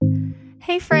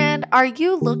Hey friend, are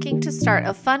you looking to start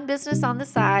a fun business on the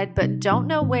side but don't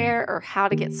know where or how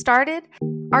to get started?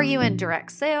 Are you in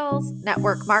direct sales,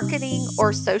 network marketing,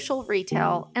 or social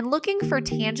retail and looking for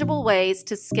tangible ways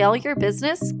to scale your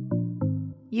business?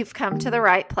 You've come to the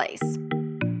right place.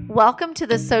 Welcome to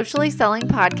the Socially Selling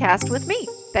Podcast with me,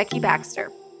 Becky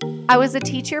Baxter. I was a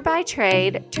teacher by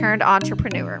trade turned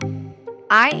entrepreneur.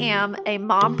 I am a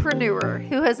mompreneur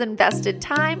who has invested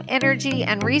time, energy,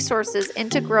 and resources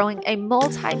into growing a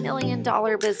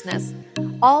multi-million-dollar business,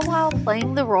 all while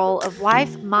playing the role of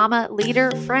wife, mama,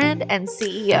 leader, friend, and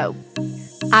CEO.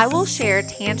 I will share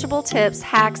tangible tips,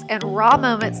 hacks, and raw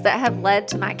moments that have led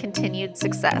to my continued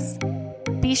success.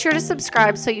 Be sure to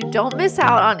subscribe so you don't miss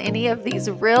out on any of these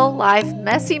real-life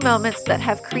messy moments that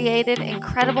have created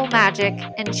incredible magic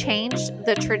and changed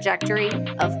the trajectory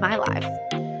of my life.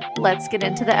 Let's get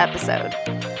into the episode.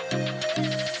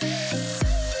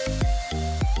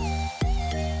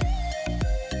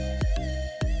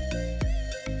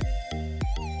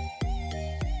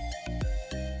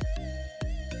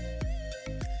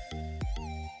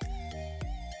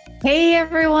 Hey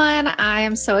everyone, I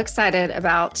am so excited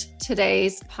about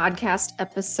today's podcast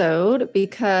episode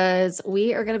because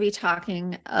we are going to be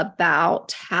talking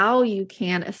about how you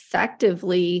can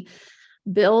effectively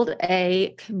build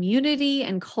a community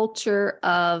and culture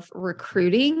of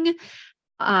recruiting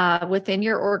within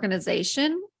your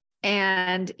organization.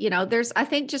 And, I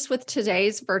think just with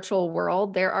today's virtual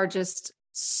world, there are just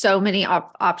so many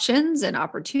options and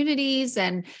opportunities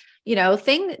and,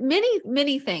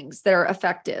 many things that are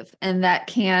effective and that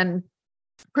can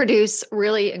produce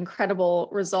really incredible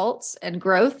results and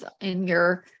growth in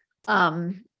your,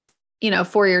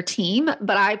 for your team.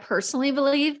 But I personally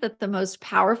believe that the most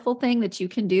powerful thing that you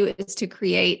can do is to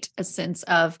create a sense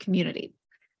of community.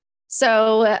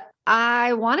 So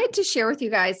I wanted to share with you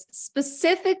guys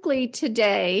specifically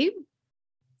today,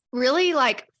 really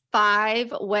like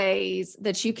 5 ways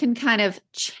that you can kind of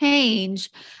change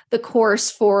the course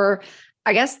for,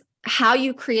 I guess, how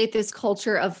you create this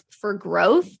culture for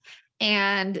growth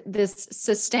and this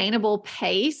sustainable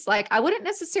pace. Like I wouldn't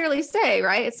necessarily say,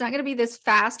 right? It's not going to be this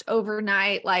fast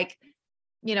overnight, like,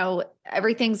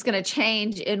 everything's going to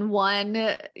change in one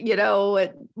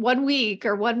week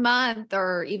or 1 month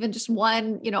or even just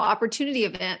one, opportunity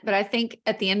event. But I think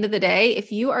at the end of the day,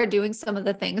 if you are doing some of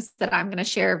the things that I'm going to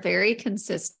share very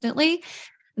consistently,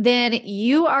 then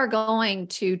you are going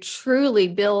to truly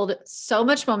build so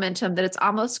much momentum that it's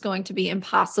almost going to be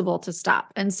impossible to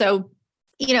stop. And so,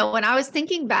 when I was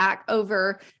thinking back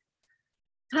over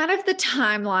kind of the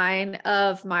timeline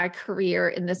of my career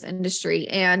in this industry,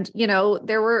 and,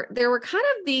 there were kind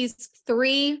of these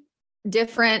 3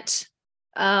 different,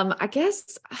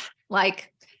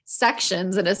 like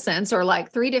sections in a sense, or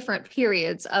like 3 different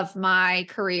periods of my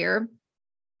career.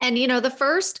 And, the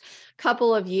first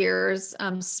couple of years,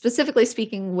 specifically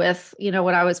speaking with, when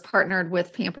I was partnered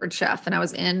with Pampered Chef and I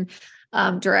was in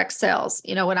direct sales,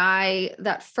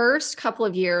 that first couple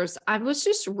of years, I was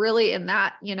just really in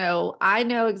that, I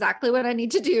know exactly what I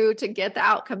need to do to get the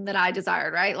outcome that I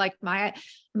desired, right? Like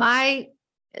my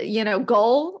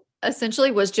goal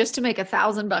essentially was just to make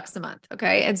 $1,000 a month.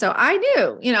 Okay. And so I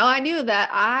knew that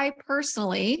I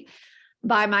personally,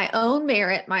 by my own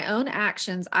merit, my own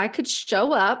actions, I could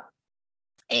show up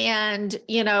and,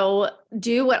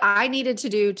 do what I needed to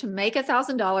do to make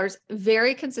 $1,000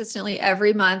 very consistently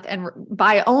every month. And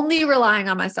by only relying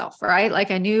on myself, right?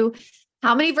 Like I knew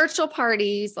how many virtual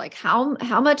parties, like how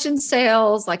much in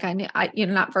sales, like I knew,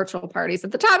 not virtual parties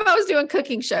at the time I was doing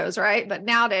cooking shows, right? But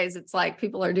nowadays it's like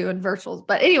people are doing virtuals,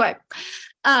 but anyway,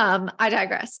 I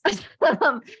digress.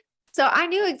 So I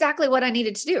knew exactly what I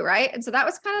needed to do. Right. And so that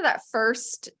was kind of that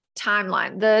first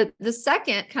timeline. The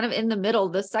second, kind of in the middle,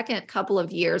 the second couple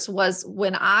of years was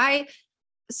when I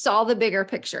saw the bigger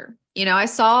picture. I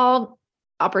saw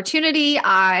opportunity.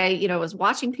 I, was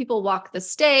watching people walk the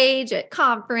stage at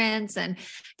conference and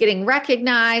getting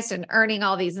recognized and earning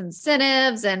all these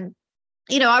incentives. And,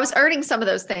 I was earning some of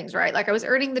those things, right? Like I was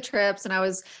earning the trips and I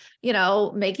was,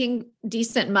 making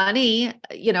decent money,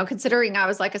 considering I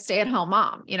was like a stay-at-home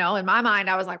mom, in my mind,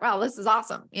 I was like, wow, this is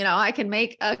awesome. I can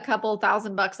make a couple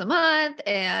 $1,000 a month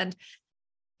and,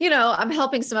 I'm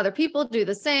helping some other people do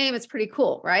the same. It's pretty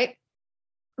cool. Right.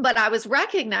 But I was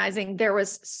recognizing there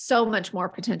was so much more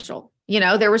potential,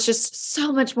 there was just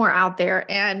so much more out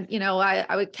there. And,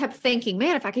 I kept thinking,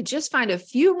 man, if I could just find a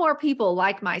few more people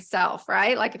like myself,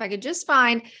 right? Like if I could just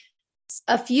find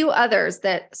a few others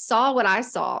that saw what I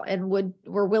saw and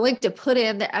were willing to put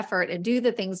in the effort and do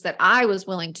the things that I was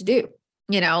willing to do,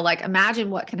 like imagine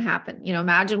what can happen,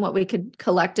 imagine what we could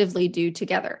collectively do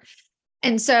together.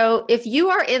 And so if you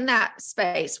are in that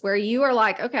space where you are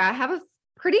like, okay, I have a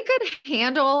pretty good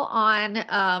handle on,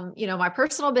 my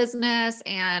personal business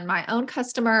and my own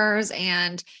customers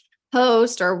and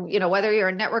host, or, whether you're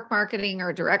in network marketing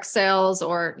or direct sales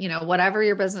or, whatever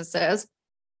your business is.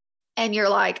 And you're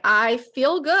like, I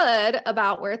feel good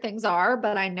about where things are,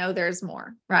 but I know there's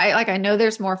more, right? Like I know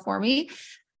there's more for me.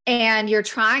 And you're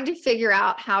trying to figure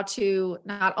out how to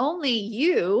not only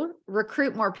you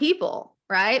recruit more people,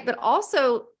 right? But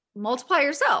also multiply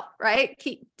yourself, right?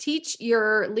 Teach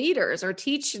your leaders or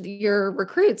teach your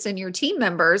recruits and your team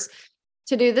members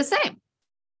to do the same.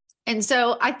 And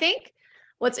so I think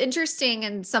what's interesting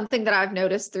and something that I've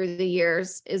noticed through the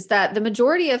years is that the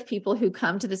majority of people who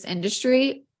come to this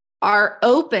industry are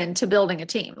open to building a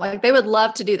team. Like they would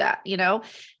love to do that.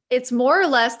 It's more or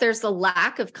less there's the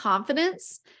lack of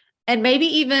confidence and maybe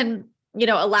even,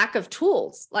 a lack of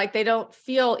tools. Like they don't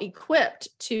feel equipped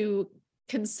to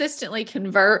consistently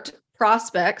convert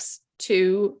prospects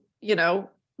to,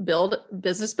 build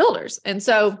business builders. And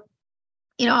so,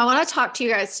 I want to talk to you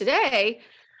guys today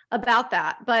about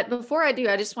that. But before I do,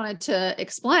 I just wanted to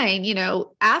explain,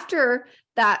 after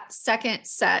that second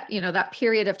set, that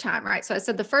period of time, right? So I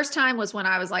said the first time was when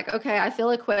I was like, okay, I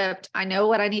feel equipped. I know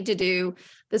what I need to do.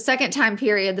 The second time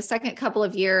period, the second couple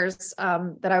of years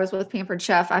that I was with Pampered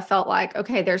Chef, I felt like,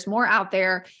 okay, there's more out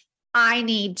there. I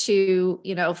need to,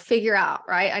 figure out,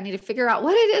 right? I need to figure out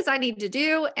what it is I need to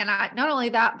do. And not only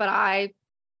that, but I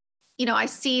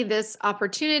see this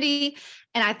opportunity.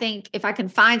 And I think if I can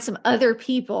find some other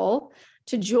people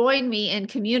to join me in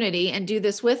community and do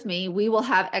this with me, we will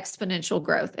have exponential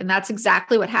growth. And that's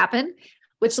exactly what happened,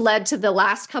 which led to the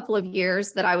last couple of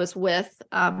years that I was with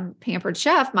Pampered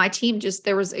Chef. My team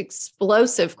there was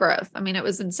explosive growth. I mean, it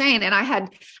was insane. And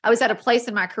I was at a place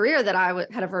in my career that I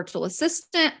had a virtual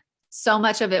assistant. So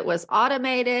much of it was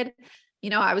automated.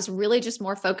 I was really just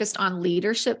more focused on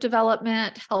leadership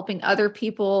development, helping other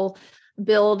people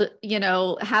build,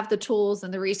 have the tools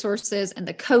and the resources and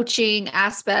the coaching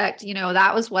aspect.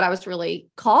 That was what I was really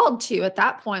called to at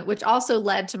that point, which also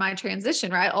led to my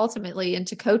transition, right? Ultimately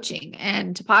into coaching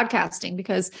and to podcasting,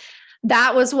 because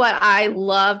that was what I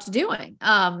loved doing.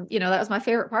 That was my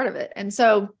favorite part of it. And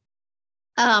so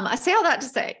I say all that to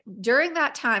say, during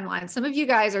that timeline, some of you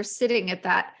guys are sitting at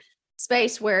that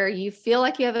space where you feel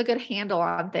like you have a good handle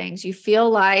on things. You feel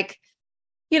like,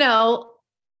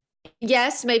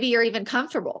 yes, maybe you're even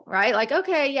comfortable, right? Like,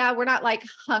 okay, yeah, we're not like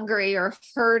hungry or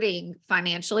hurting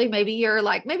financially. Maybe you're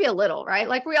like, maybe a little, right?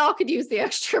 Like we all could use the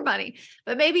extra money,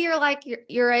 but maybe you're like,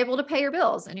 you're able to pay your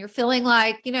bills and you're feeling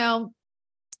like,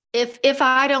 if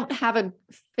I don't have a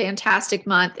fantastic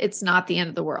month, it's not the end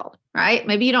of the world, right?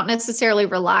 Maybe you don't necessarily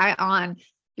rely on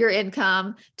your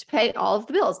income to pay all of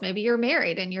the bills. Maybe you're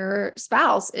married and your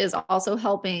spouse is also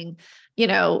helping,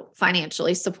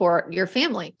 financially support your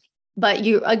family. But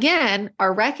you, again,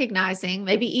 are recognizing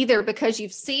maybe either because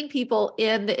you've seen people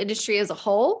in the industry as a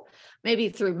whole, maybe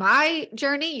through my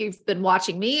journey, you've been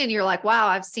watching me and you're like, wow,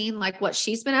 I've seen like what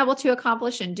she's been able to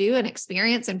accomplish and do and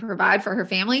experience and provide for her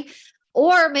family.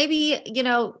 Or maybe,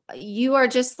 you are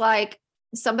just like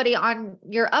somebody on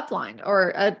your upline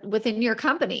or within your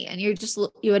company and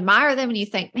you admire them and you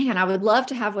think, man, I would love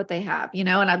to have what they have, and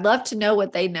I'd love to know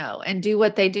what they know and do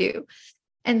what they do.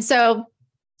 And so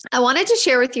I wanted to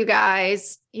share with you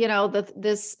guys,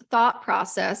 this thought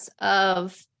process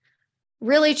of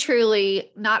really,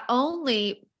 truly not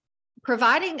only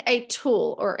providing a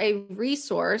tool or a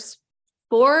resource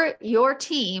for your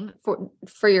team,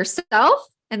 for yourself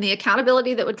and the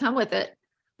accountability that would come with it,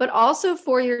 but also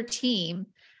for your team.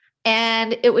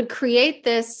 And it would create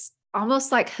this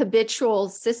almost like habitual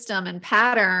system and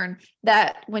pattern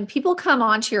that when people come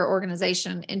onto your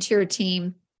organization, onto your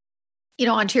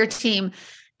team,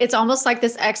 it's almost like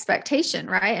this expectation,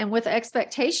 right? And with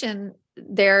expectation,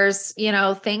 there's,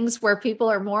 things where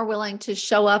people are more willing to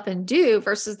show up and do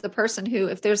versus the person who,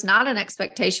 if there's not an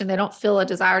expectation, they don't feel a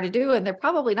desire to do, and they're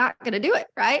probably not going to do it,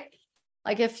 right?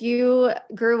 Like if you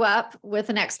grew up with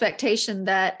an expectation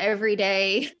that every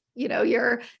day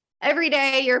your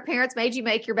parents made you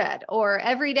make your bed, or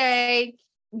every day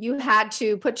you had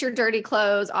to put your dirty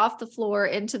clothes off the floor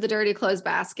into the dirty clothes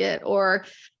basket, or,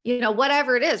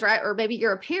 whatever it is, right? Or maybe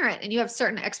you're a parent and you have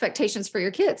certain expectations for your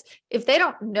kids. If they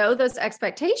don't know those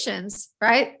expectations,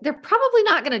 right, they're probably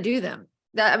not going to do them.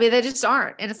 They just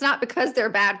aren't. And it's not because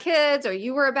they're bad kids or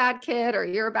you were a bad kid or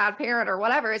you're a bad parent or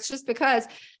whatever. It's just because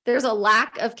there's a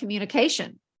lack of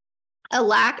communication, a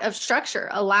lack of structure,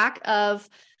 a lack of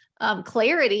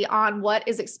clarity on what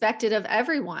is expected of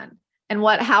everyone. and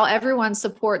how everyone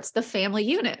supports the family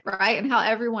unit, right? And how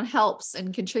everyone helps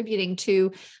in contributing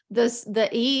to the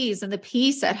ease and the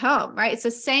peace at home, right? It's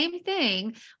the same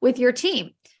thing with your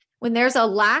team. When there's a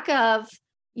lack of,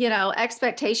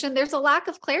 expectation, there's a lack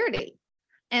of clarity.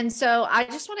 And so I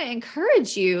just want to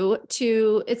encourage you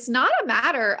it's not a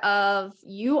matter of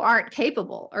you aren't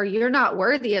capable or you're not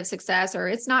worthy of success or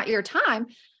it's not your time,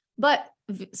 but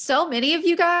so many of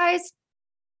you guys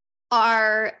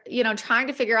are, trying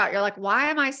to figure out, you're like, why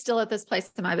am I still at this place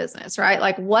in my business, right?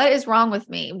 Like, what is wrong with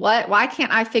me? Why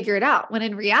can't I figure it out? When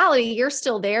in reality, you're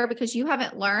still there because you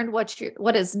haven't learned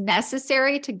what is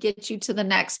necessary to get you to the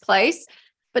next place.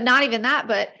 But not even that,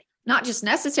 but not just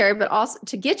necessary, but also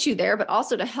to get you there, but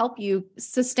also to help you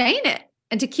sustain it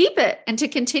and to keep it and to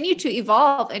continue to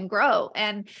evolve and grow.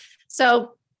 And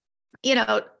so,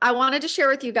 I wanted to share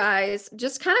with you guys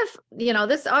just kind of,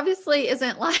 this obviously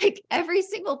isn't like every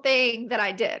single thing that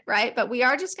I did, right? But we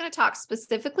are just going to talk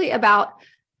specifically about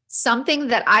something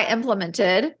that I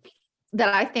implemented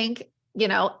that I think,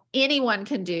 anyone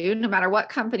can do no matter what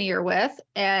company you're with.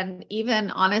 And even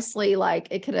honestly, like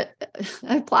it could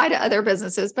apply to other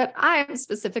businesses, but I'm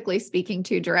specifically speaking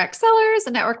to direct sellers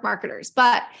and network marketers.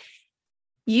 But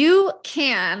you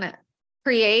can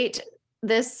create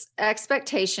this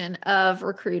expectation of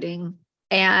recruiting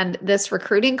and this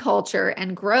recruiting culture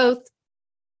and growth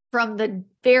from the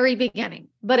very beginning,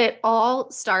 but it all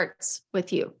starts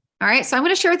with you. All right. So I'm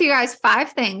going to share with you guys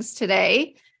 5 things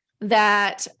today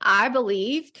that I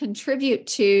believe contribute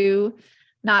to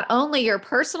not only your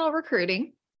personal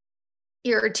recruiting,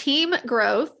 your team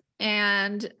growth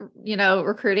and,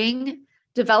 recruiting,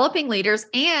 developing leaders,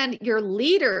 and your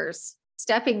leaders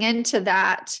stepping into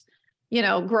that,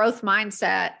 growth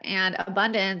mindset and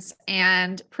abundance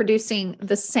and producing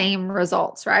the same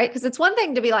results, right? Because it's one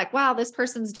thing to be like, wow, this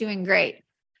person's doing great.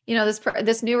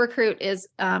 This new recruit is,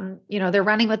 they're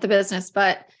running with the business,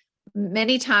 but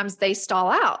many times they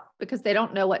stall out because they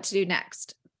don't know what to do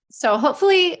next. So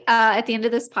hopefully at the end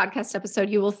of this podcast episode,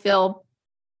 you will feel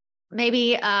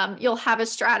maybe you'll have a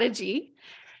strategy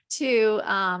to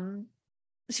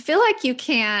feel like you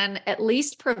can at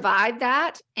least provide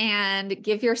that and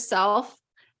give yourself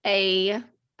what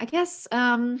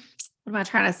am I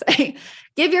trying to say?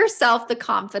 Give yourself the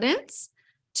confidence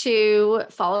to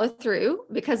follow through,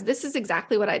 because this is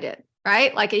exactly what I did,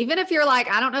 right? Like, even if you're like,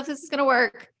 I don't know if this is going to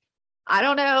work, I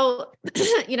don't know,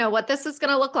 what this is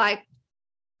going to look like,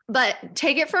 but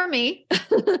take it from me.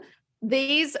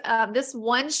 This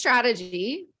one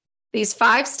strategy, these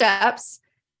 5 steps,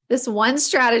 this one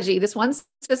strategy, this one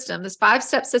system, this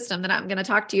 5-step system that I'm going to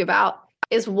talk to you about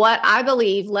is what I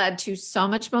believe led to so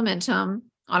much momentum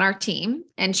on our team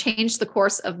and changed the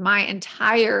course of my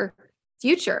entire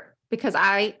future because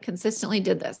I consistently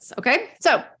did this. Okay.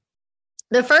 So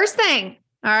the first thing,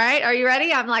 all right, are you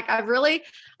ready? I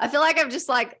feel like I've just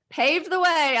like paved the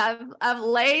way. I've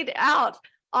laid out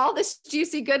all this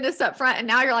juicy goodness up front. And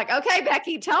now you're like, okay,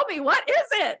 Becky, tell me, what is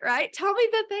it? Right? Tell me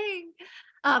the thing.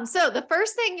 So the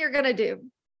first thing you're going to do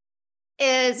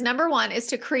is, number 1, is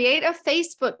to create a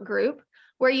Facebook group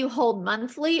where you hold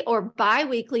monthly or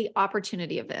bi-weekly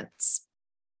opportunity events.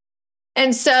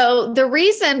 And so the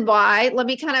reason why, let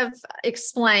me kind of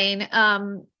explain,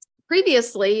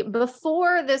 previously,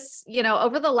 before this,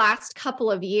 over the last couple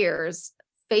of years,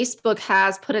 Facebook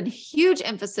has put a huge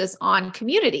emphasis on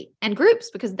community and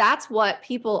groups because that's what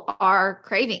people are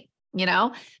craving.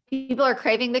 People are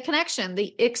craving the connection,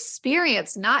 the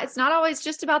experience. It's not always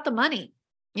just about the money.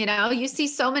 You see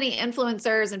so many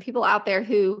influencers and people out there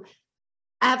who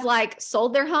have like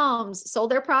sold their homes, sold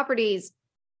their properties,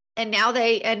 and now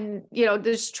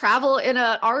just travel in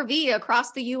an RV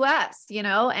across the US,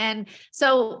 and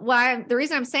so the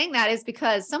reason I'm saying that is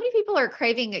because so many people are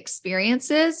craving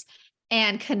experiences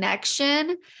and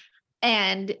connection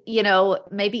and,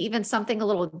 maybe even something a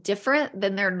little different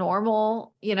than their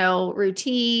normal,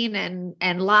 routine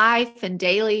and life and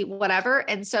daily, whatever.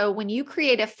 And so when you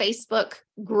create a Facebook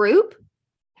group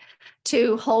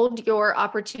to hold your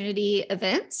opportunity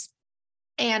events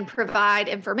and provide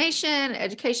information,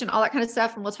 education, all that kind of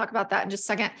stuff, and we'll talk about that in just a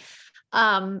second,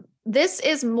 this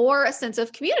is more a sense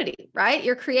of community, right?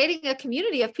 You're creating a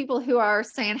community of people who are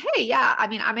saying, hey, yeah,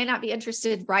 I may not be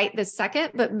interested right this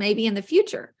second, but maybe in the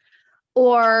future.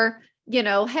 Or,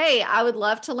 hey, I would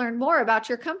love to learn more about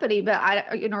your company, but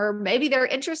or maybe they're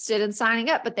interested in signing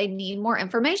up, but they need more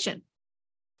information.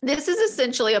 This is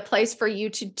essentially a place for you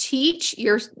to teach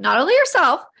not only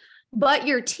yourself, but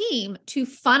your team to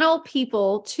funnel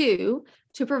people to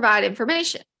provide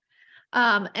information.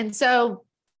 And so,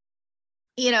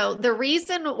 the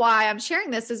reason why I'm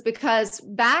sharing this is because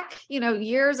back,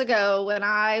 years ago when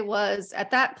I was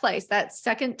at that place, that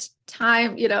second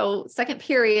time, second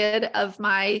period of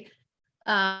my,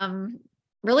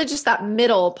 really just that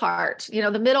middle part,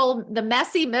 the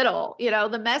messy middle,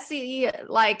 the messy,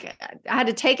 like I had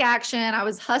to take action. I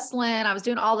was hustling. I was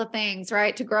doing all the things,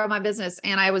 right, to grow my business.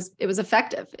 And it was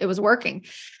effective. It was working.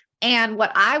 And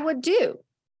what I would do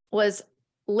was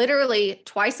literally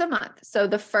twice a month. So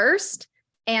the first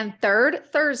and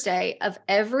third Thursday of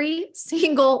every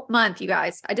single month, you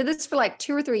guys, I did this for like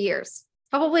 2 or 3 years,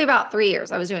 probably about 3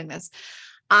 years. I was doing this.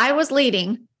 I was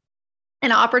leading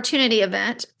an opportunity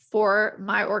event for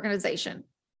my organization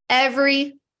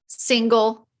every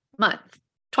single month,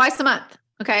 twice a month.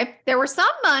 Okay. There were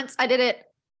some months I did it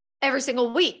every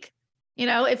single week,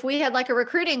 if we had like a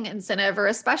recruiting incentive or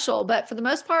a special, but for the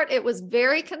most part, it was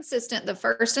very consistent the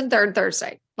first and third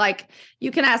Thursday. Like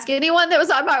you can ask anyone that was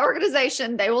on my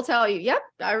organization, they will tell you, yep,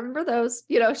 I remember those,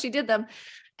 she did them.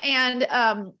 And,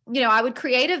 I would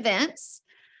create events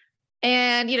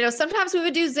and, sometimes we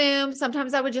would do Zoom,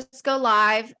 sometimes I would just go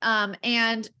live.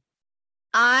 And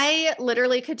I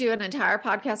literally could do an entire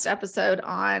podcast episode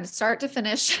on start to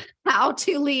finish, how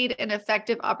to lead an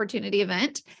effective opportunity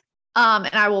event.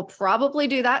 And I will probably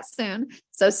do that soon.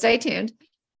 So stay tuned.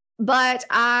 But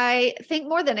I think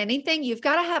more than anything, you've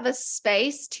got to have a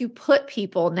space to put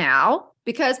people now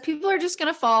because people are just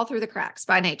going to fall through the cracks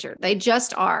by nature. They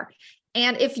just are.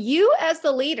 And if you as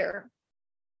the leader,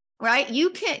 right, you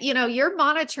can, you're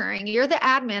monitoring, you're the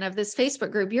admin of this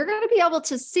Facebook group, you're going to be able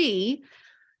to see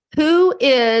who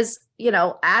is,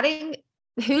 adding,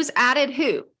 who's added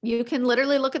who. You can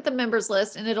literally look at the members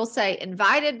list and it'll say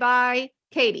invited by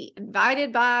Katie,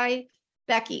 invited by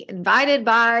Becky, invited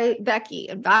by Becky,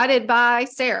 invited by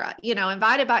Sarah,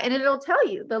 invited by, and it'll tell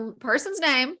you the person's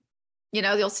name,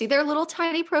 you'll see their little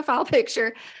tiny profile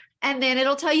picture, and then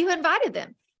it'll tell you who invited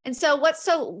them. And so what's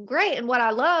so great and what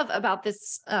I love about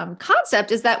this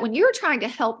concept is that when you're trying to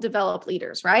help develop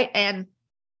leaders, right? And,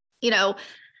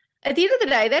 at the end of the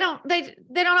day,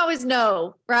 they don't always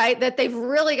know, right, that they've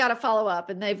really got to follow up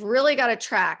and they've really got to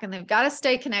track and they've got to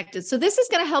stay connected. So this is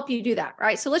going to help you do that,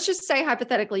 right? So let's just say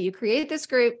hypothetically, you create this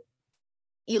group,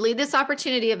 you lead this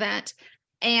opportunity event,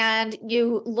 and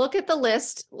you look at the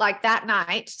list like that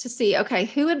night to see, okay,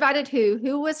 who invited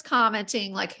who was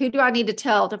commenting, like who do I need to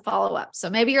tell to follow up? So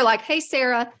maybe you're like, hey,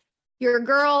 Sarah, your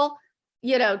girl,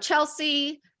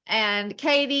 Chelsea and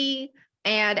Katie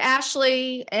and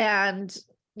Ashley and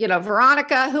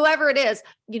Veronica, whoever it is,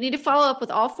 you need to follow up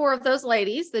with all 4 of those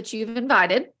ladies that you've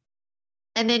invited.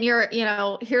 And then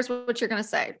here's what you're going to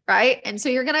say, right? And so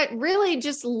you're going to really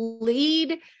just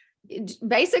lead.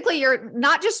 Basically, you're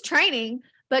not just training,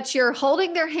 but you're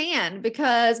holding their hand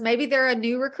because maybe they're a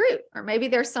new recruit, or maybe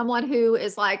there's someone who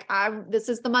is like, this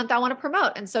is the month I want to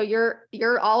promote. And so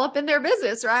you're all up in their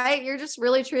business, right? You're just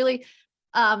really, truly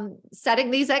setting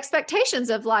these expectations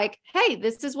of like, hey,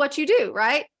 this is what you do,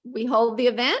 right? We hold the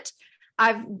event.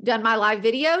 I've done my live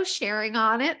video sharing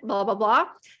on it, blah, blah, blah,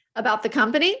 about the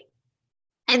company.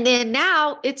 And then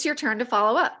now it's your turn to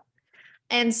follow up.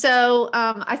 And so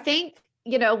I think,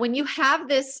 when you have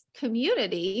this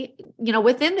community,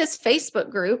 within this Facebook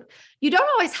group, you don't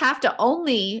always have to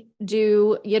only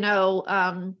do,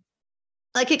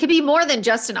 like it could be more than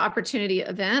just an opportunity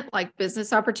event, like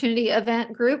business opportunity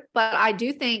event group. But I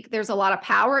do think there's a lot of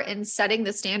power in setting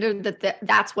the standard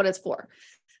that's what it's for.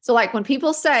 So like when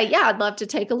people say, yeah, I'd love to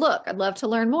take a look, I'd love to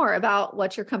learn more about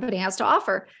what your company has to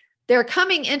offer, they're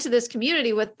coming into this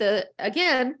community with the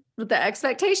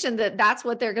expectation that that's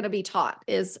what they're going to be taught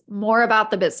is more about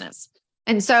the business.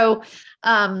 And so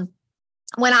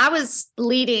when I was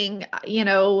leading,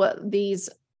 these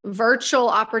virtual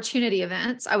opportunity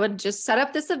events, I would just set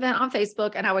up this event on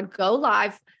Facebook and I would go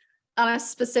live on a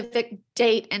specific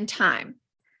date and time.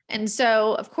 And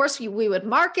so, of course, we would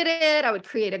market it. I would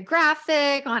create a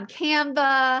graphic on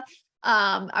Canva.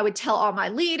 I would tell all my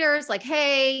leaders like,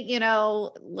 hey,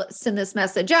 send this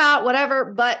message out, whatever.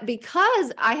 But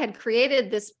because I had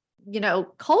created this,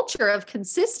 culture of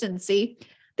consistency,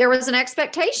 there was an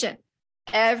expectation.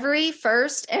 Every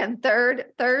first and third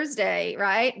Thursday,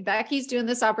 right? Becky's doing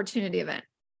this opportunity event.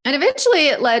 And eventually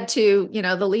it led to,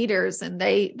 the leaders and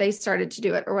they started to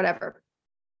do it or whatever,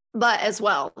 but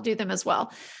do them as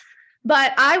well.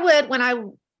 But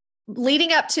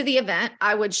leading up to the event,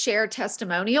 I would share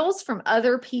testimonials from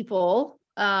other people,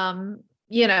 on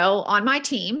my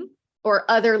team or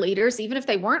other leaders, even if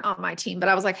they weren't on my team. But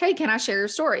I was like, hey, can I share your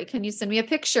story? Can you send me a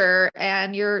picture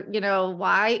and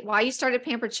why you started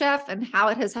Pampered Chef and how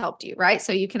it has helped you, right?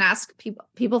 So you can ask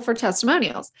people for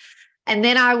testimonials. And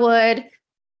then I would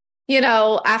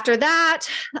After that,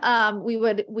 we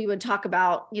would talk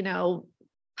about,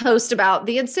 post about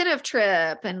the incentive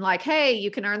trip and like, hey,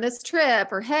 you can earn this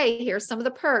trip, or hey, here's some of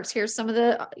the perks, here's some of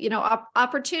the,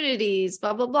 opportunities,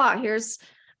 blah, blah, blah. Here's,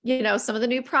 some of the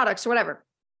new products or whatever.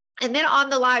 And then on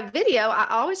the live video, I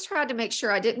always tried to make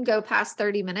sure I didn't go past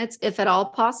 30 minutes, if at all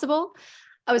possible.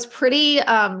 I was pretty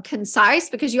concise,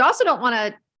 because you also don't want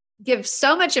to give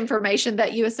so much information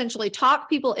that you essentially talk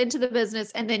people into the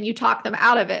business and then you talk them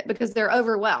out of it because they're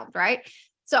overwhelmed, right?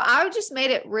 So I just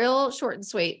made it real short and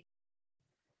sweet.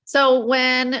 So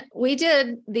when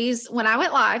I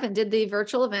went live and did the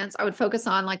virtual events, I would focus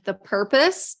on like the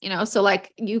purpose, so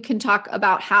like you can talk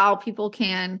about how people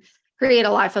can create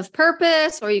a life of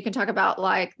purpose, or you can talk about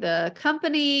like the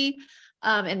company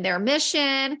and their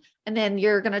mission. And then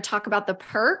you're going to talk about the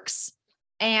perks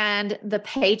and the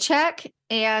paycheck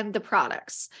and the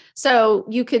products. So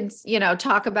you could,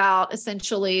 talk about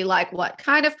essentially like what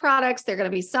kind of products they're going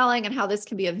to be selling and how this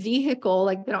can be a vehicle.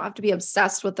 Like they don't have to be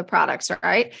obsessed with the products,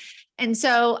 right? And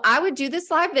so I would do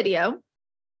this live video,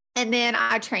 and then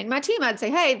I trained my team. I'd say,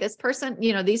 hey, this person,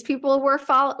 these people were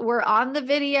on the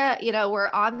video, we're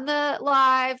on the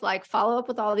live, like follow up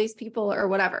with all these people or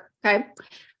whatever. Okay.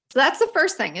 So that's the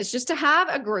first thing, is just to have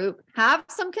a group, have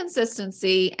some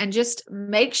consistency, and just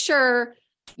make sure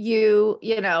you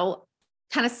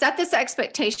kind of set this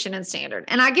expectation and standard.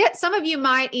 And I get some of you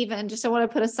might even, I want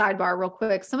to put a sidebar real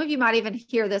quick. Some of you might even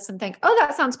hear this and think, oh,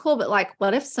 that sounds cool. But like,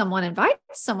 what if someone invites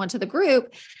someone to the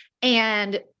group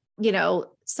and,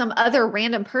 some other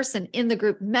random person in the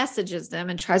group messages them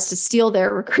and tries to steal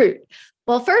their recruit?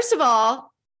 Well, first of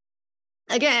all,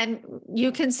 again,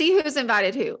 you can see who's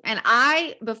invited who. And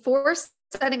before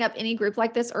setting up any group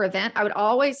like this or event, I would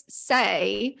always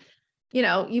say,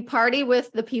 you party with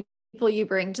the people you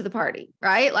bring to the party,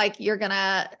 right? Like you're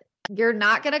not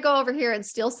going to go over here and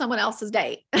steal someone else's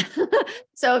date.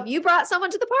 So if you brought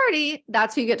someone to the party,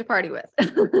 that's who you get to party with.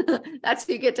 That's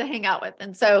who you get to hang out with.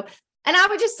 And I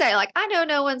would just say, like, I know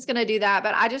no one's going to do that,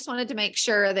 but I just wanted to make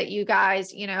sure that you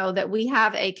guys, that we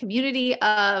have a community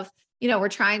of, we're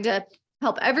trying to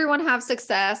help everyone have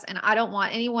success. And I don't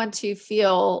want anyone to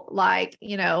feel like,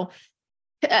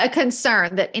 a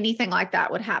concern that anything like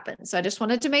that would happen. So I just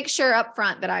wanted to make sure up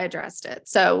front that I addressed it.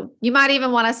 So you might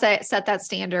even want to set that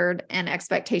standard and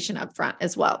expectation up front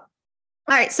as well.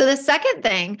 All right. So the second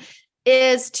thing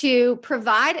is to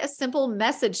provide a simple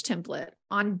message template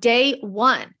on day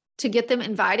one to get them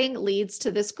inviting leads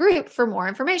to this group for more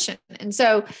information. And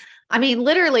so,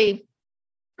 literally,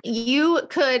 you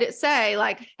could say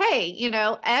like, hey,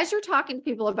 as you're talking to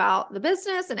people about the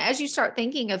business and as you start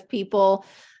thinking of people,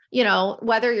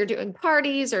 whether you're doing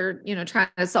parties or, trying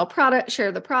to sell products,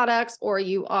 share the products, or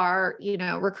you are,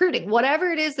 recruiting,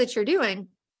 whatever it is that you're doing,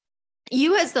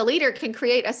 you as the leader can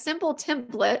create a simple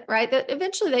template, right? That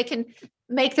eventually they can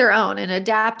make their own and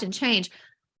adapt and change.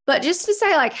 But just to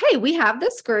say like, hey, we have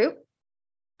this group,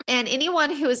 and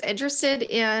anyone who is interested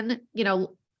in,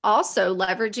 also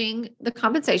leveraging the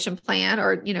compensation plan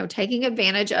or, taking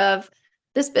advantage of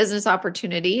this business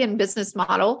opportunity and business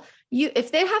model,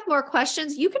 if they have more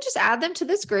questions, you can just add them to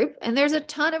this group, and there's a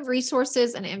ton of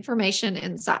resources and information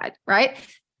inside, right?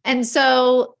 And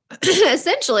so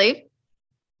essentially,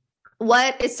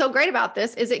 what is so great about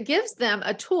this is it gives them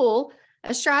a tool,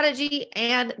 a strategy,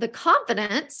 and the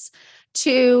confidence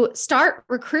to start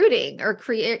recruiting or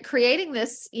creating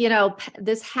this,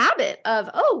 this habit of,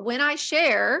 oh, when I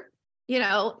share,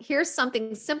 here's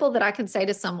something simple that I can say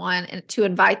to someone and to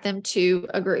invite them to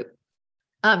a group,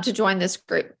 to join this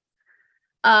group.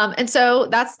 And so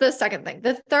that's the second thing.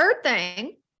 The third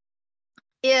thing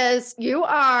is you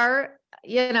are,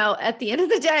 at the end of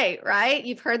the day, right?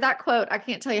 You've heard that quote. I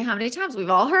can't tell you how many times we've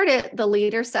all heard it. The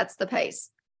leader sets the pace.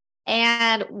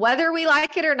 And whether we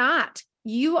like it or not,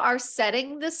 you are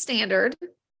setting the standard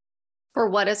for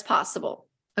what is possible.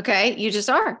 Okay. You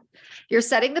just are. You're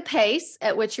setting the pace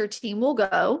at which your team will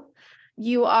go.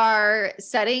 You are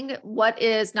setting what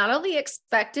is not only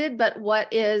expected, but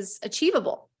what is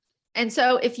achievable. And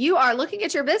so if you are looking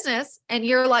at your business and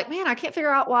you're like, man, I can't figure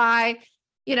out why,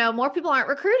 more people aren't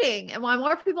recruiting and why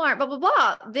more people aren't blah, blah,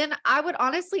 blah, then I would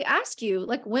honestly ask you,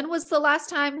 like, when was the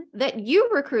last time that you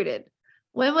recruited?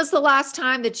 When was the last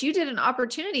time that you did an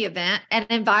opportunity event and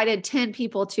invited 10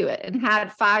 people to it and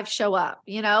had 5 show up?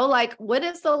 Like, when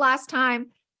is the last time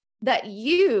that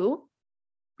you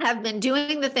have been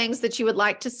doing the things that you would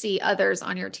like to see others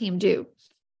on your team do?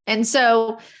 And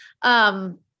so,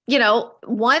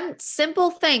 one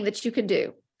simple thing that you can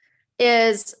do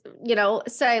is,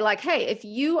 say like, hey, if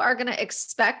you are going to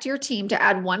expect your team to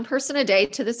add one person a day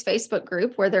to this Facebook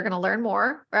group where they're going to learn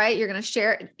more, right? You're going to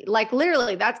share, like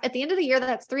literally that's at the end of the year,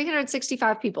 that's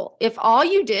 365 people. If all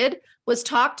you did was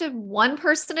talk to one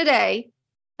person a day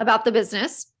about the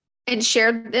business and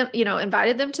shared them,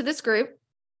 invited them to this group,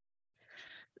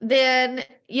 then,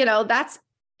 that's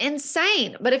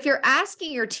insane. But if you're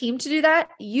asking your team to do that,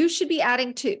 you should be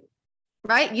adding 2,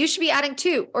 right? You should be adding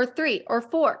 2 or 3 or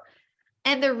 4.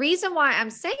 And the reason why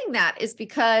I'm saying that is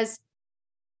because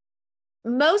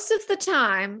most of the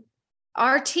time,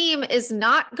 our team is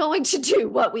not going to do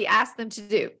what we ask them to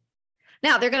do.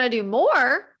 Now, they're going to do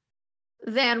more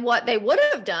than what they would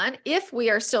have done if we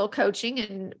are still coaching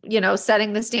and,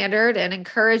 setting the standard and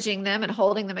encouraging them and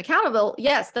holding them accountable.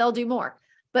 Yes, they'll do more.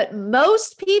 But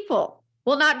most people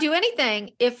will not do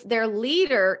anything if their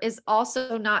leader is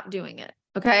also not doing it.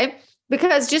 Okay.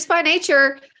 Because just by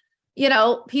nature,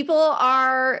 people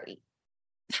are,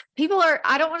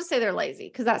 I don't want to say they're lazy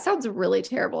because that sounds really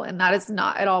terrible. And that is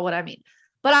not at all what I mean.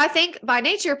 But I think by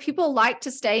nature, people like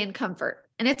to stay in comfort,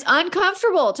 and it's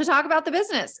uncomfortable to talk about the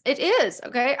business. It is.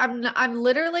 Okay. I'm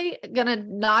literally going to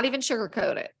not even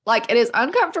sugarcoat it. Like, it is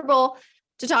uncomfortable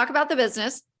to talk about the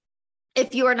business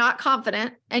if you are not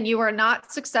confident and you are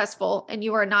not successful and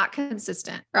you are not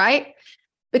consistent, right?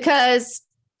 Because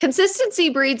consistency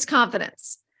breeds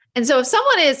confidence. And so if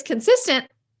someone is consistent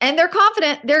and they're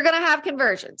confident, they're going to have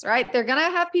conversions, right? They're going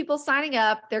to have people signing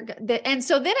up. And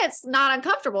so then it's not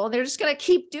uncomfortable. They're just going to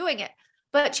keep doing it.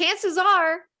 But chances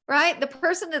are, right, the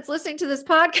person that's listening to this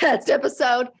podcast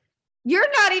episode, you're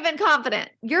not even confident.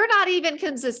 You're not even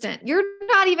consistent. You're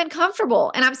not even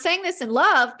comfortable. And I'm saying this in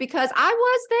love because I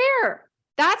was there.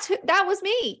 That was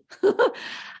me.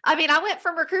 I mean, I went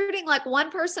from recruiting like one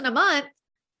person a month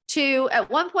to at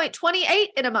one point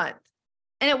 28 in a month.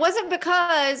 And it wasn't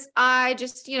because I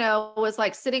just, was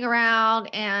like sitting around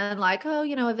and like, oh,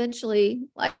 eventually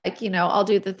like, I'll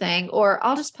do the thing, or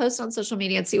I'll just post on social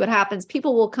media and see what happens.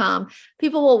 People will come,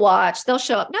 people will watch, they'll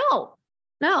show up.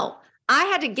 No, I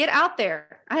had to get out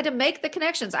there. I had to make the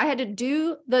connections. I had to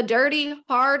do the dirty,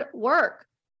 hard work.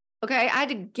 Okay. I had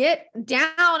to get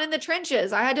down in the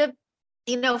trenches. I had to,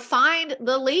 find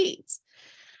the leads.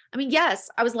 I mean, yes,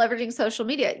 I was leveraging social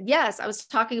media. Yes, I was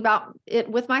talking about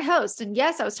it with my host. And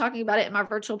yes, I was talking about it in my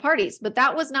virtual parties, but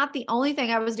that was not the only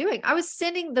thing I was doing. I was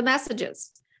sending the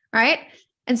messages, right?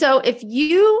 And so if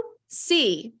you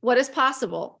see what is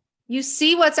possible, you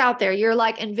see what's out there, you're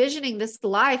like envisioning this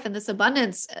life and this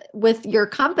abundance with your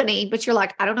company, but you're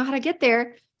like, I don't know how to get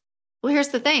there. Well, here's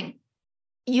the thing.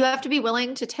 You have to be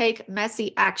willing to take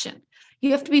messy action.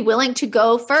 You have to be willing to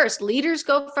go first. Leaders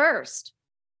go first.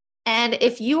 And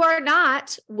if you are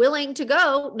not willing to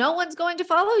go, no one's going to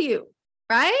follow you,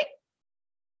 right?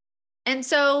 And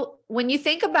so when you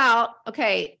think about,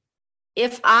 okay,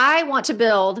 if I want to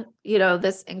build,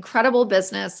 this incredible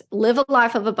business, live a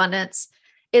life of abundance,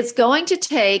 it's going to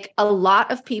take a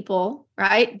lot of people,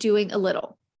 right, doing a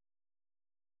little.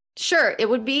 Sure, it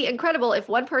would be incredible if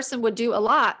one person would do a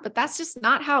lot, but that's just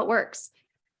not how it works.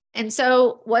 And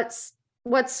so what's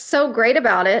so great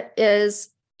about it is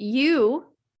you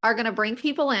are going to bring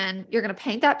people in, you're going to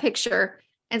paint that picture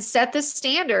and set the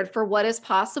standard for what is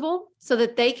possible so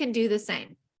that they can do the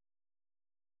same.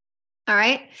 All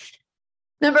right.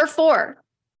 Number 4.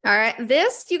 All right.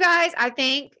 This, you guys, I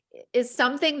think is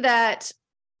something that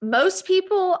most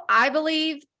people, I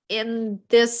believe, in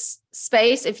this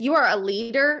space, if you are a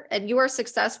leader and you are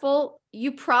successful,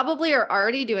 you probably are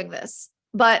already doing this.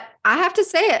 But I have to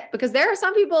say it because there are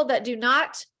some people that do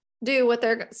not do what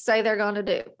they say they're going to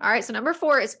do. All right. So number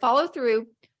 4 is follow through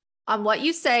on what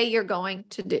you say you're going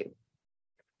to do.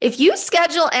 If you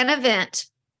schedule an event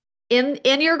in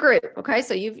your group, okay,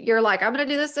 so you're like, I'm going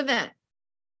to do this event,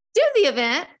 do the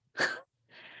event.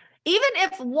 Even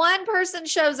if one person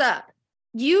shows up,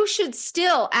 you should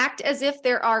still act as if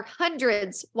there are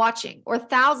hundreds watching or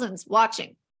thousands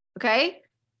watching. Okay.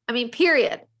 I mean,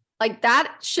 period. Like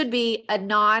that should be a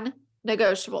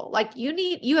non-negotiable. Like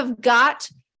you have got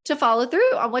to follow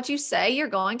through on what you say you're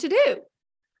going to do.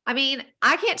 I mean,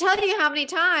 I can't tell you how many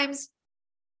times,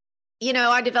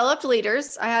 I developed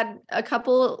leaders. I had a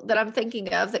couple that I'm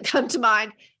thinking of that come to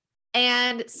mind,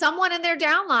 and someone in their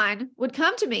downline would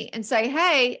come to me and say,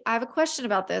 hey, I have a question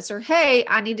about this, or, hey,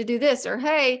 I need to do this, or,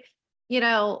 hey,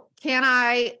 can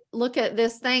I look at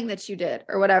this thing that you did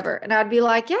or whatever? And I'd be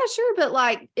like, yeah, sure. But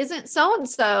like, isn't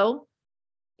so-and-so,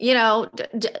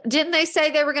 didn't they say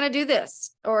they were going to do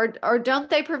this? Or don't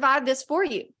they provide this for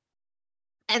you?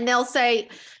 And they'll say,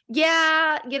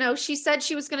 yeah, she said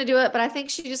she was going to do it, but I think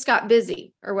she just got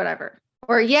busy or whatever.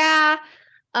 Or, yeah,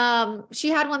 She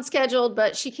had one scheduled,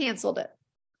 but she canceled it.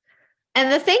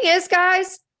 And the thing is,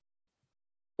 guys,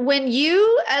 when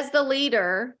you as the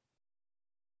leader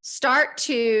start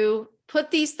to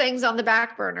put these things on the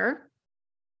back burner,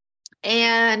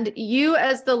 and you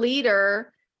as the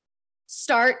leader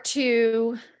start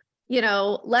to,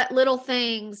 let little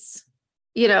things,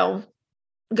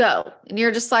 go, and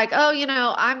you're just like, oh,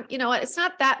 what, it's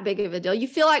not that big of a deal. You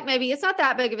feel like maybe it's not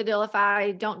that big of a deal if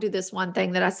I don't do this one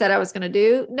thing that I said I was going to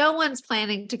do. No one's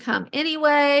planning to come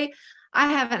anyway. I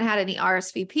haven't had any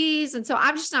RSVPs. And so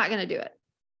I'm just not going to do it.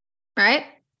 Right?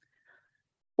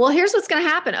 Well, here's what's going to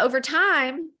happen over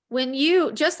time. When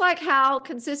you, just like how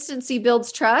consistency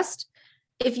builds trust,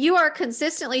 if you are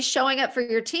consistently showing up for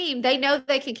your team, they know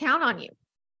they can count on you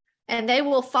and they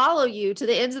will follow you to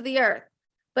the ends of the earth.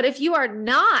 But if you are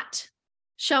not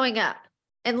showing up,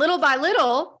 and little by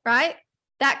little, right,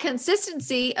 that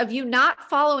consistency of you not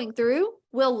following through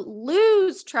will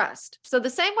lose trust. So the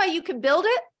same way you can build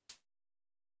it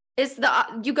is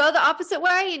you go the opposite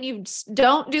way and you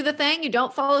don't do the thing, you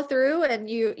don't follow through, and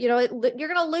you're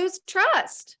going to lose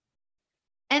trust.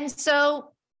 And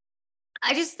so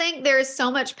I just think there is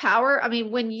so much power. I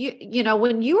mean, when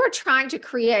you are trying to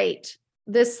create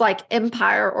this like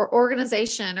empire or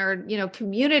organization or,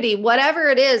 community, whatever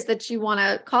it is that you want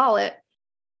to call it,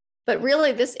 but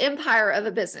really this empire of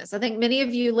a business, I think many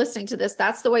of you listening to this,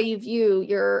 that's the way you view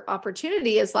your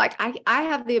opportunity, is like, I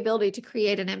have the ability to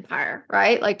create an empire,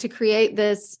 right? Like to create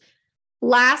this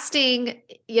lasting,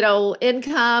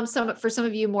 income. For some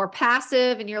of you more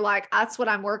passive, and you're like, that's what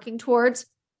I'm working towards.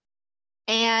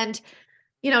 And,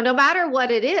 no matter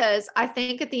what it is, I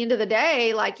think at the end of the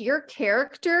day, like your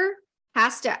character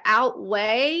has to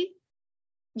outweigh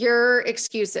your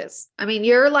excuses. I mean,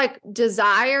 your like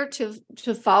desire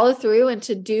to follow through and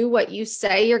to do what you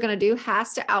say you're going to do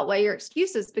has to outweigh your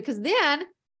excuses, because then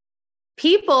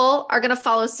people are going to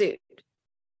follow suit,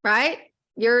 right?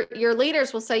 Your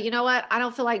leaders will say, you know what? I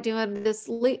don't feel like doing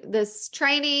this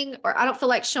training, or I don't feel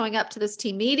like showing up to this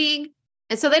team meeting.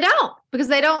 And so they don't, because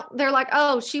they're like,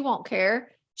 oh, she won't care.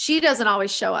 She doesn't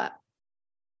always show up.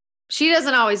 She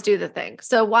doesn't always do the thing.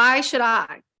 So why should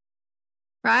I?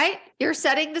 Right? You're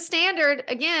setting the standard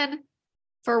again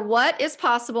for what is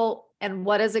possible and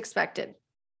what is expected.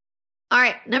 All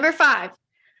right. Number 5,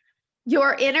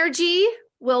 your energy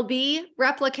will be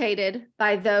replicated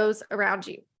by those around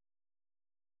you.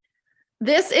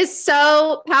 This is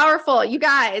so powerful. You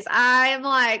guys, I'm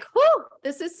like, whoo,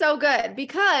 this is so good.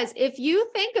 Because if you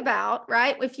think about,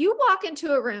 right, if you walk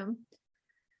into a room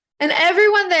and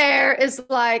everyone there is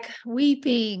like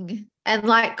weeping and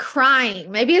like crying,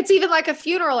 maybe it's even like a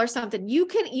funeral or something, you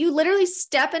literally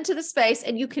step into the space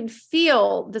and you can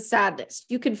feel the sadness.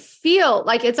 You can feel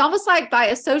like, it's almost like by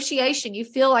association, you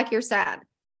feel like you're sad.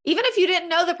 Even if you didn't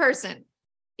know the person,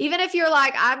 even if you're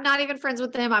like, I'm not even friends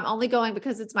with them, I'm only going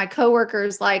because it's my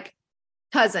coworker's like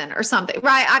cousin or something,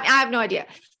 right? I have no idea.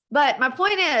 But my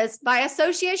point is, by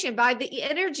association, by the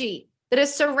energy that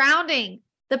is surrounding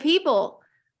the people,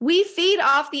 we feed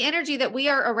off the energy that we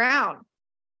are around.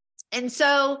 And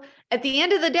so at the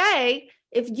end of the day,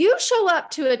 if you show up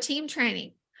to a team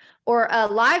training or a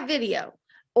live video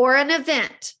or an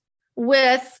event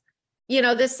with,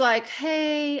 this like,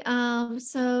 hey,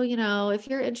 so, if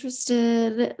you're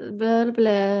interested, blah, blah,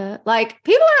 blah. Like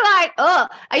people are like, oh,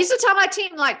 I used to tell my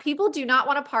team, like, people do not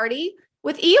want to party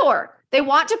with Eeyore. They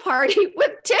want to party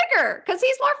with Tigger because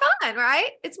he's more fun,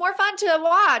 right? It's more fun to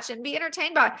watch and be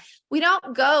entertained by. We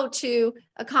don't go to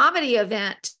a comedy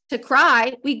event to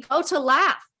cry. We go to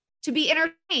laugh, to be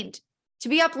entertained, to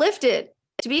be uplifted,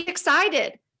 to be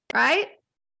excited, right?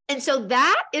 And so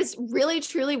that is really,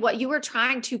 truly what you were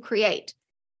trying to create.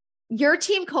 Your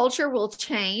team culture will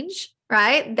change,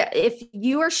 right? If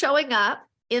you are showing up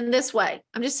in this way,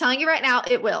 I'm just telling you right now,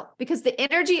 it will, because the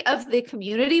energy of the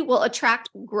community will attract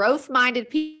growth-minded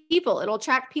people. It'll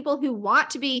attract people who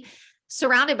want to be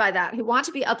surrounded by that, who want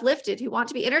to be uplifted, who want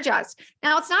to be energized.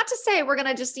 Now, it's not to say we're going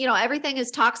to just, everything is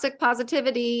toxic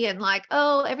positivity and like,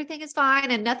 oh, everything is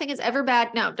fine and nothing is ever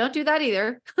bad. No, don't do that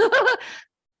either.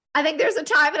 I think there's a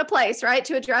time and a place, right,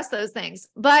 to address those things.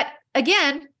 But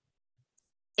again,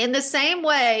 in the same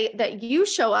way that you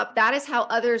show up, that is how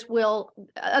other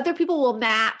people will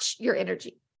match your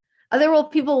energy. Other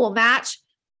people will match,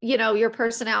 your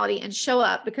personality and show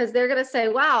up, because they're going to say,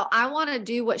 wow, I want to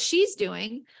do what she's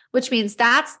doing, which means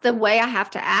that's the way I have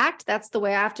to act. That's the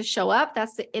way I have to show up.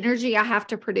 That's the energy I have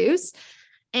to produce.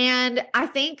 And I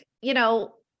think,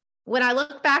 when I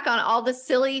look back on all the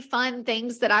silly, fun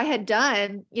things that I had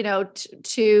done,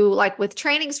 to like with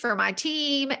trainings for my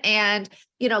team and,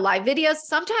 live videos,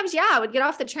 sometimes, I would get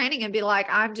off the training and be like,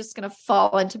 I'm just going to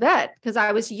fall into bed because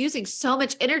I was using so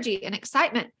much energy and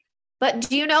excitement. But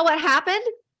do you know what happened?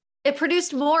 It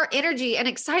produced more energy and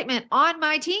excitement on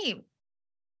my team.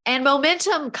 And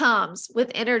momentum comes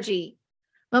with energy.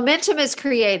 Momentum is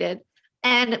created.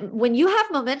 And when you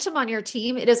have momentum on your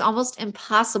team, it is almost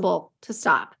impossible to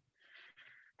stop.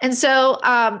 And so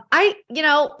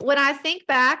when I think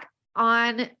back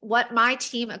on what my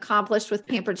team accomplished with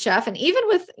Pampered Chef, and even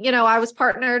with, I was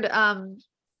partnered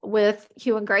with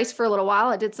Hugh and Grace for a little while.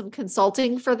 I did some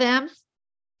consulting for them.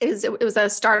 It was a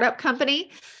startup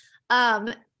company.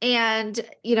 And,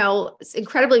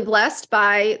 incredibly blessed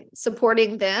by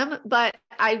supporting them. But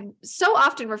I so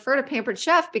often refer to Pampered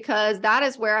Chef because that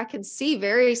is where I can see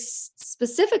very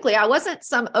specifically, I wasn't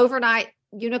some overnight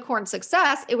unicorn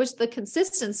success. It was the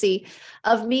consistency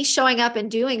of me showing up and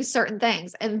doing certain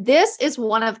things. And this is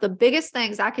one of the biggest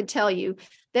things I could tell you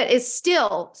that is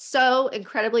still so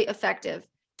incredibly effective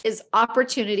is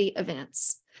opportunity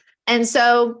events. And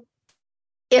so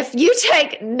if you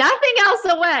take nothing else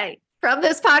away from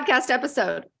this podcast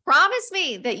episode, promise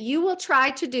me that you will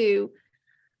try to do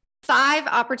 5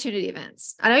 opportunity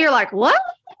events. I know you're like, what?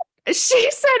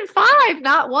 She said 5,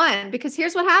 not 1, because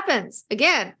here's what happens.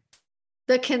 Again,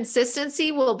 the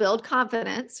consistency will build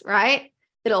confidence, right?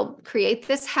 It'll create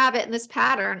this habit and this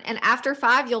pattern. And after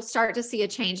 5, you'll start to see a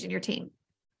change in your team.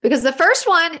 Because the first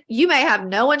one, you may have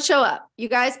no one show up. You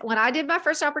guys, when I did my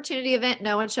first opportunity event,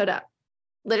 no one showed up.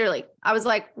 Literally, I was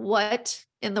like, what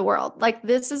in the world? Like,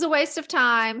 this is a waste of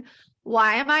time.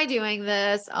 Why am I doing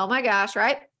this? Oh my gosh,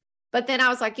 right? But then I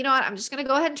was like, you know what? I'm just going to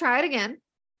go ahead and try it again.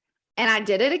 And I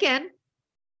did it again.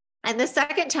 And the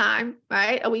second time,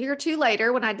 right, a week or 2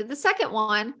 later, when I did the second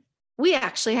one, we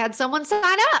actually had someone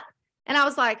sign up. And I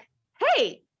was like,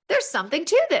 hey, there's something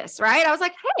to this, right? I was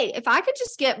like, hey, if I could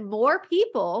just get more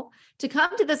people to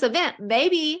come to this event,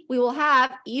 maybe we will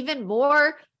have even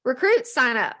more recruits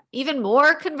sign up, even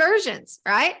more conversions,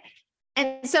 right?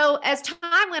 And so as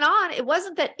time went on, it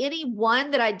wasn't that any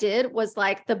one that I did was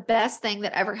like the best thing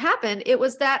that ever happened. It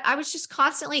was that I was just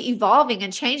constantly evolving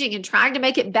and changing and trying to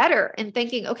make it better and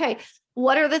thinking, okay,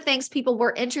 what are the things people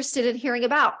were interested in hearing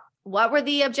about? What were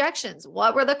the objections?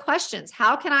 What were the questions?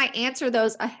 How can I answer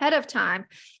those ahead of time?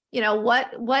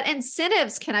 What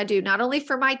incentives can I do, not only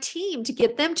for my team to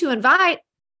get them to invite,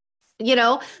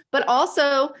 but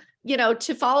also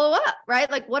to follow up,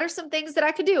 right? Like, what are some things that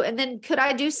I could do? And then could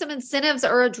I do some incentives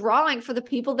or a drawing for the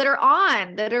people that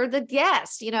are the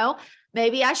guests,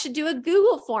 maybe I should do a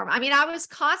Google form. I mean, I was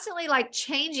constantly like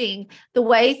changing the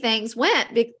way things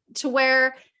went to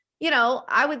where,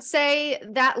 I would say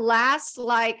that last 6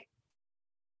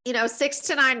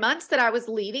 to 9 months that I was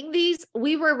leading these,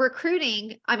 we were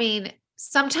recruiting. I mean,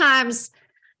 sometimes,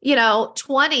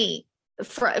 20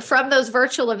 from those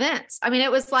virtual events. I mean, it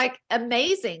was like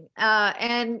amazing.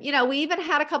 And, we even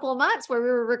had a couple of months where we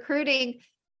were recruiting,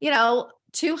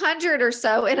 200 or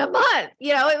so in a month.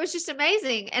 It was just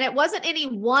amazing. And it wasn't any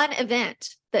one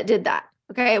event that did that.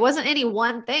 Okay. It wasn't any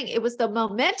one thing. It was the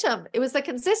momentum. It was the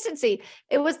consistency.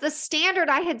 It was the standard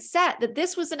I had set that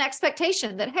this was an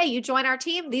expectation that, hey, you join our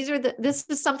team. This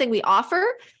is something we offer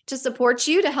to support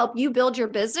you, to help you build your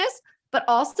business, but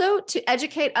also to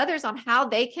educate others on how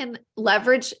they can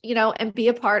leverage, and be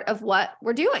a part of what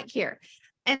we're doing here.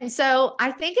 And so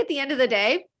I think at the end of the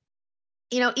day,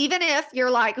 even if you're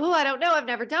like, oh, I don't know, I've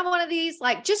never done one of these,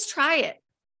 like, just try it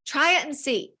and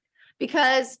see,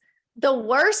 because the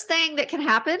worst thing that can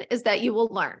happen is that you will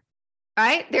learn,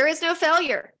 right? There is no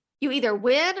failure. You either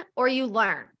win or you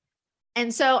learn.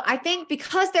 And so I think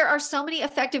because there are so many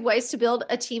effective ways to build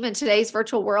a team in today's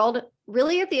virtual world,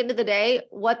 really at the end of the day,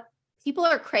 what people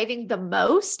are craving the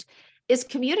most is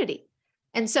community.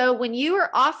 And so when you are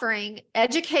offering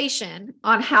education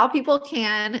on how people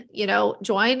can,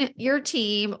 join your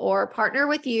team or partner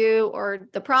with you or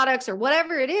the products or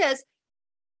whatever it is,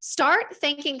 start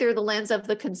thinking through the lens of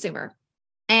the consumer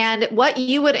and what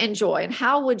you would enjoy and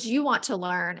how would you want to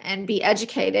learn and be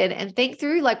educated, and think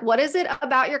through, like, what is it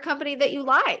about your company that you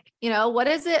like? What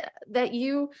is it that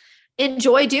you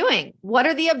enjoy doing? What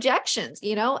are the objections,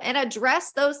 and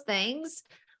address those things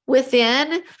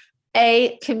within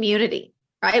a community,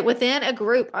 right? Within a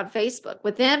group on Facebook,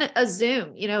 within a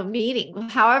Zoom, meeting,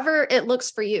 however it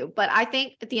looks for you. But I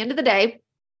think at the end of the day,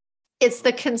 it's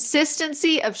the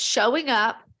consistency of showing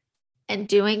up and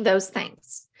doing those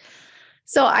things.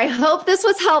 So I hope this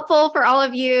was helpful for all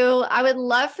of you. I would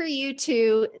love for you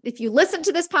to, if you listen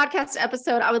to this podcast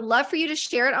episode, I would love for you to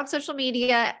share it on social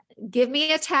media, give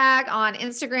me a tag on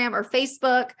Instagram or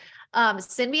Facebook.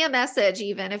 Send me a message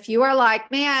even if you are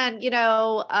like, man,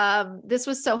 this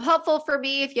was so helpful for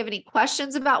me. If you have any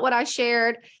questions about what I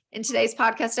shared in today's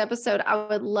podcast episode, I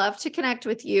would love to connect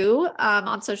with you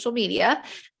on social media.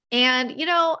 And,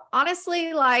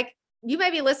 honestly, like, you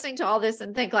may be listening to all this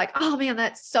and think like, oh man,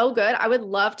 that's so good. I would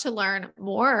love to learn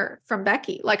more from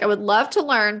Becky. Like, I would love to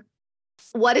learn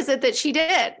what is it that she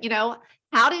did?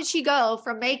 How did she go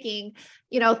from making,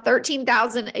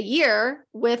 $13,000 a year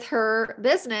with her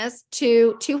business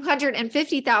to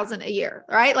 $250,000 a year,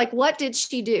 right? Like, what did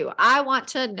she do? I want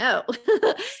to know.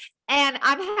 And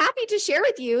I'm happy to share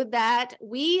with you that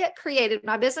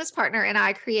my business partner and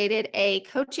I created a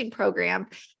coaching program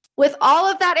with all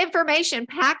of that information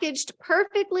packaged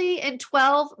perfectly in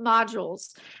 12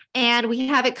 modules. And we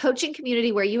have a coaching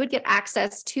community where you would get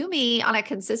access to me on a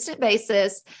consistent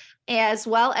basis, as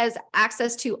well as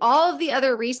access to all of the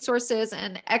other resources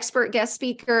and expert guest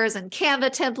speakers and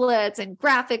Canva templates and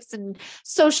graphics and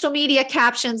social media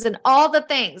captions and all the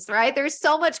things, right? There's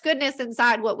so much goodness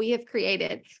inside what we have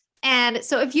created. And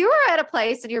so if you are at a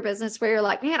place in your business where you're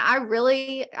like, man,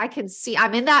 I can see,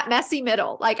 I'm in that messy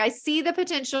middle. Like, I see the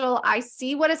potential. I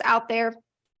see what is out there.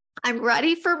 I'm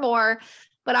ready for more,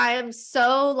 but I am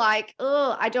so like,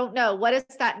 oh, I don't know. What is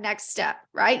that next step,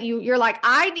 right? You're like,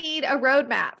 I need a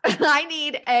roadmap. I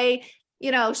need a,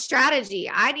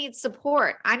 strategy. I need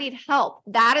support. I need help.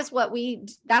 That's what we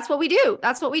do.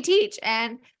 That's what we teach.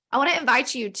 And I want to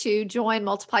invite you to join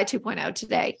Multiply 2.0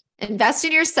 today. Invest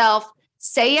in yourself.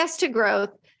 Say yes to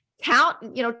growth,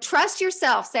 trust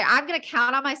yourself. Say, I'm going to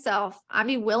count on myself. I'm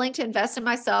be willing to invest in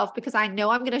myself because I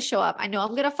know I'm going to show up. I know I'm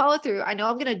going to follow through. I know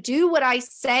I'm going to do what I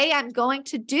say I'm going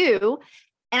to do.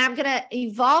 And I'm going to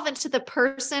evolve into the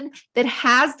person that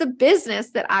has the business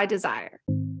that I desire.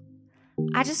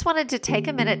 I just wanted to take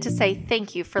a minute to say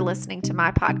thank you for listening to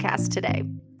my podcast today.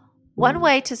 One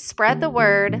way to spread the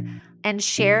word and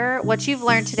share what you've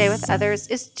learned today with others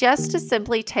is just to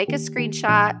simply take a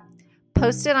screenshot,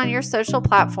 post it on your social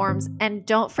platforms, and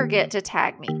don't forget to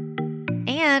tag me.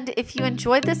 And if you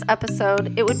enjoyed this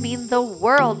episode, it would mean the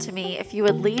world to me if you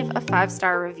would leave a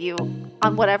 5-star review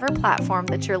on whatever platform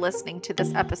that you're listening to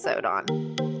this episode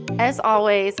on. As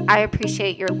always, I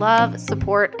appreciate your love,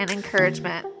 support, and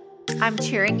encouragement. I'm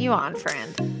cheering you on,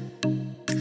 friend.